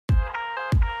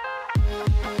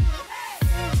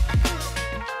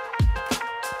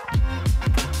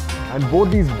and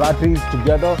both these batteries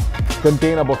together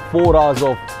contain about 4 hours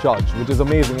of charge, which is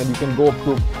amazing, and you can go up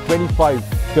to 25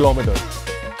 kilometers.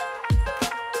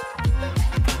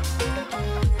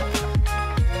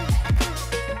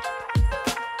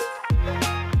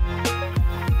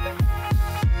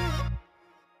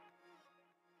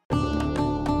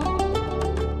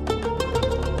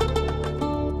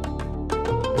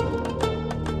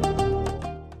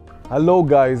 Hello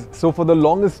guys, so for the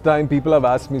longest time people have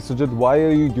asked me, Sujith, why are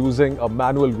you using a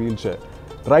manual wheelchair?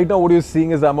 Right now what you're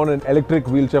seeing is I'm on an electric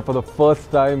wheelchair for the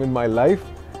first time in my life,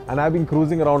 and I've been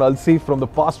cruising around Alsi from the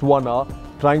past 1 hour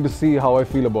trying to see how I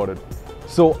feel about it.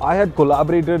 So I had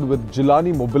collaborated with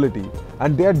Gilani Mobility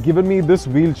and they had given me this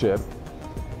wheelchair,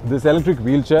 this electric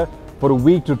wheelchair, for a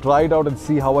week to try it out and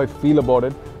see how I feel about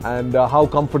it and how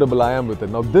comfortable I am with it.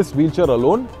 Now this wheelchair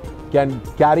alone can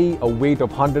carry a weight of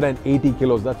 180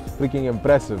 kilos. That's freaking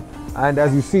impressive. And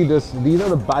as you see this, these are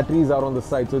the batteries out on the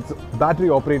side. So it's battery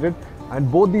operated,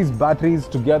 and both these batteries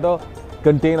together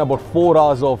contain about 4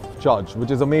 hours of charge,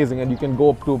 which is amazing. And you can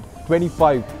go up to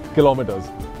 25 kilometers.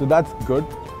 So that's good.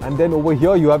 And then over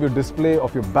here you have your display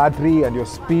of your battery and your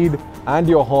speed and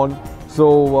your horn.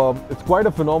 So it's quite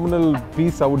a phenomenal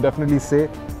piece, I would definitely say.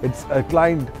 It's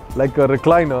reclined like a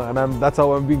recliner, and that's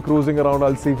how I've been cruising around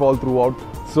Alsi all throughout.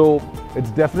 So it's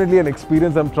definitely an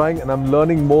experience I'm trying, and I'm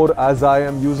learning more as I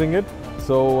am using it.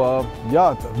 So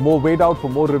yeah, more wait out for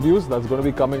more reviews. That's going to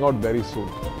be coming out very soon.